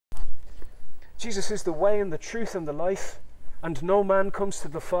Jesus is the way and the truth and the life, and no man comes to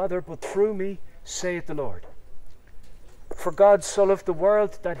the Father but through me, saith the Lord. For God so loved the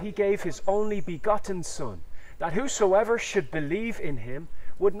world that he gave his only begotten Son, that whosoever should believe in him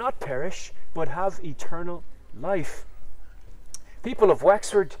would not perish, but have eternal life. People of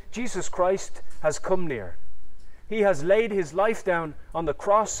Wexford, Jesus Christ has come near. He has laid his life down on the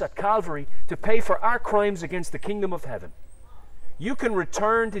cross at Calvary to pay for our crimes against the kingdom of heaven. You can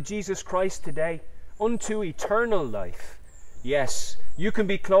return to Jesus Christ today unto eternal life. Yes, you can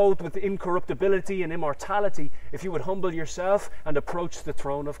be clothed with incorruptibility and immortality if you would humble yourself and approach the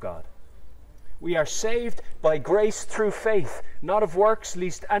throne of God. We are saved by grace through faith, not of works,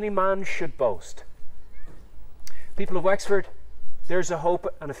 lest any man should boast. People of Wexford, there's a hope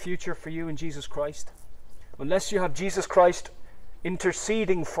and a future for you in Jesus Christ. Unless you have Jesus Christ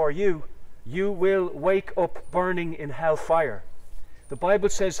interceding for you, you will wake up burning in hell fire. The Bible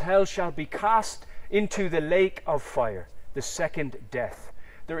says hell shall be cast into the lake of fire, the second death.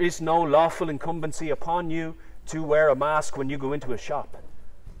 There is no lawful incumbency upon you to wear a mask when you go into a shop.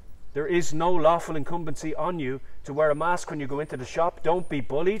 There is no lawful incumbency on you to wear a mask when you go into the shop. Don't be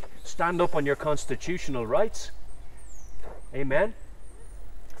bullied. Stand up on your constitutional rights. Amen.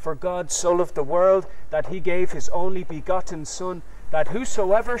 For God so loved the world that he gave his only begotten Son, that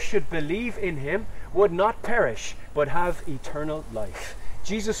whosoever should believe in him would not perish, but have eternal life.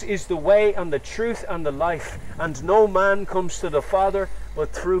 Jesus is the way and the truth and the life, and no man comes to the Father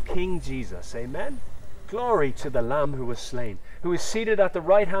but through King Jesus. Amen. Glory to the Lamb who was slain, who is seated at the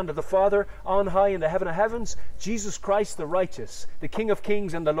right hand of the Father on high in the heaven of heavens, Jesus Christ the righteous, the King of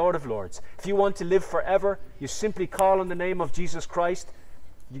kings and the Lord of lords. If you want to live forever, you simply call on the name of Jesus Christ.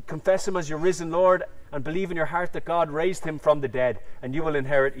 You confess him as your risen Lord and believe in your heart that God raised him from the dead, and you will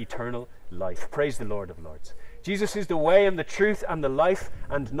inherit eternal life. Praise the Lord of lords. Jesus is the way and the truth and the life,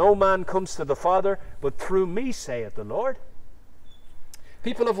 and no man comes to the Father but through me, saith the Lord.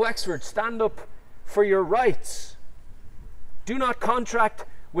 People of Wexford, stand up for your rights. Do not contract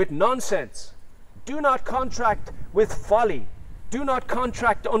with nonsense. Do not contract with folly. Do not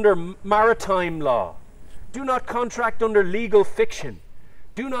contract under maritime law. Do not contract under legal fiction.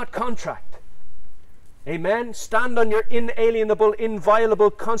 Do not contract. Amen. Stand on your inalienable, inviolable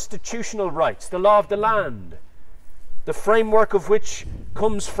constitutional rights, the law of the land, the framework of which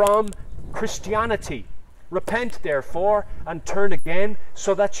comes from Christianity. Repent, therefore, and turn again,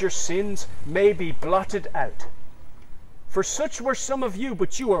 so that your sins may be blotted out. For such were some of you,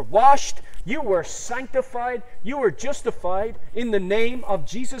 but you were washed, you were sanctified, you were justified in the name of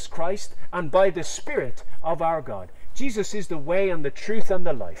Jesus Christ and by the Spirit of our God. Jesus is the way and the truth and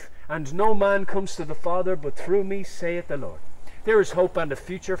the life, and no man comes to the Father but through me, saith the Lord. There is hope and a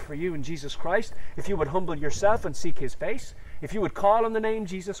future for you in Jesus Christ if you would humble yourself and seek his face, if you would call on the name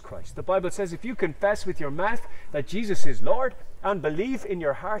Jesus Christ. The Bible says if you confess with your mouth that Jesus is Lord and believe in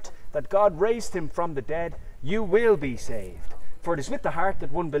your heart that God raised him from the dead, you will be saved. For it is with the heart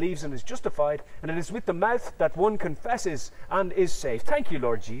that one believes and is justified, and it is with the mouth that one confesses and is saved. Thank you,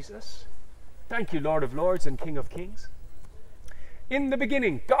 Lord Jesus. Thank you, Lord of lords and King of kings. In the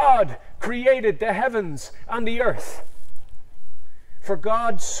beginning, God created the heavens and the earth. For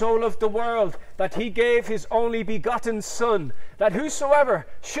God so loved the world that he gave his only begotten Son, that whosoever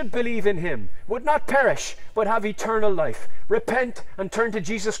should believe in him would not perish, but have eternal life. Repent and turn to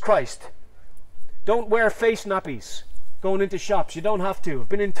Jesus Christ. Don't wear face nappies going into shops. You don't have to. I've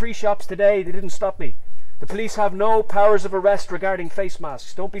been in 3 shops today. They didn't stop me. The police have no powers of arrest regarding face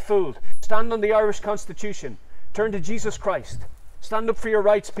masks. Don't be fooled. Stand on the Irish Constitution. Turn to Jesus Christ. Stand up for your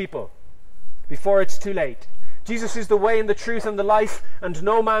rights, people, before it's too late. Jesus is the way and the truth and the life, and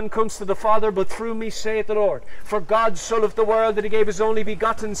no man comes to the Father but through me, saith the Lord. For God so loved the world that he gave his only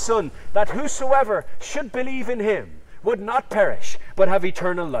begotten Son, that whosoever should believe in him would not perish, but have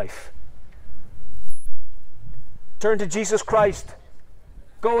eternal life. Turn to Jesus Christ.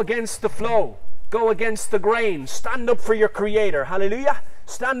 Go against the flow. Go against the grain. Stand up for your Creator. Hallelujah.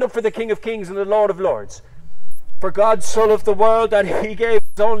 Stand up for the King of kings and the Lord of lords. For God so loved the world that he gave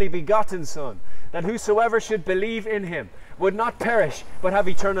his only begotten Son, that whosoever should believe in him would not perish, but have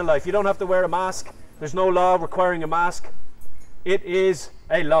eternal life. You don't have to wear a mask. There's no law requiring a mask. It is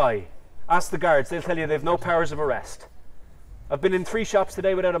a lie. Ask the guards. They'll tell you they have no powers of arrest. I've been in 3 shops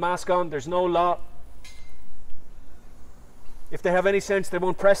today without a mask on. There's no law. If they have any sense, they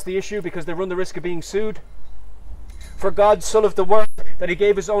won't press the issue because they run the risk of being sued. For God so loved the world that he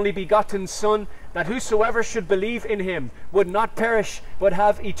gave his only begotten Son, that whosoever should believe in him would not perish, but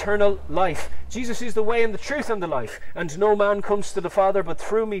have eternal life. Jesus is the way and the truth and the life, and no man comes to the Father but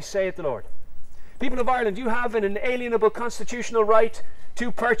through me, saith the Lord. People of Ireland, you have an inalienable constitutional right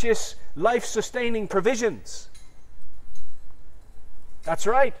to purchase life-sustaining provisions. That's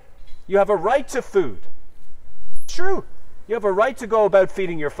right. You have a right to food. It's true. You have a right to go about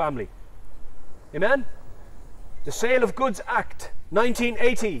feeding your family. Amen? The Sale of Goods Act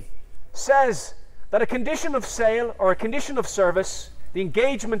 1980 says that a condition of sale or a condition of service, the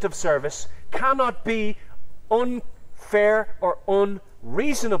engagement of service, cannot be unfair or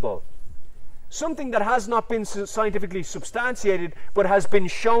unreasonable. Something that has not been scientifically substantiated but has been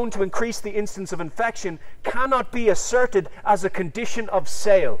shown to increase the incidence of infection cannot be asserted as a condition of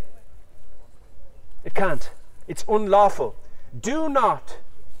sale. It can't. It's unlawful. Do not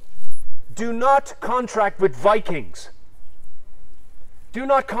contract with Vikings. Do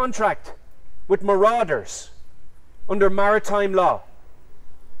not contract with marauders under maritime law.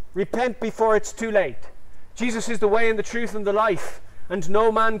 Repent before it's too late. Jesus is the way and the truth and the life, and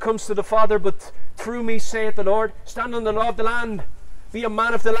no man comes to the Father but through me, saith the Lord. Stand on the law of the land. Be a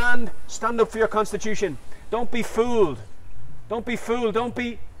man of the land. Stand up for your constitution. Don't be fooled. Don't be fooled. Don't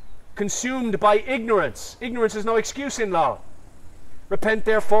be consumed by ignorance. Ignorance is no excuse in law. Repent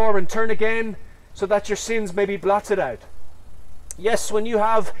therefore and turn again, so that your sins may be blotted out. Yes, when you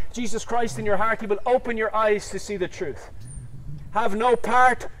have Jesus Christ in your heart, He will open your eyes to see the truth. Have no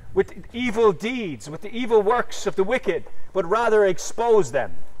part with evil deeds, with the evil works of the wicked, but rather expose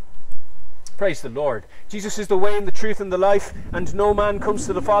them. Praise the Lord. Jesus is the way and the truth and the life, and no man comes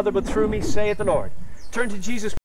to the Father but through me, saith the Lord. Turn to Jesus.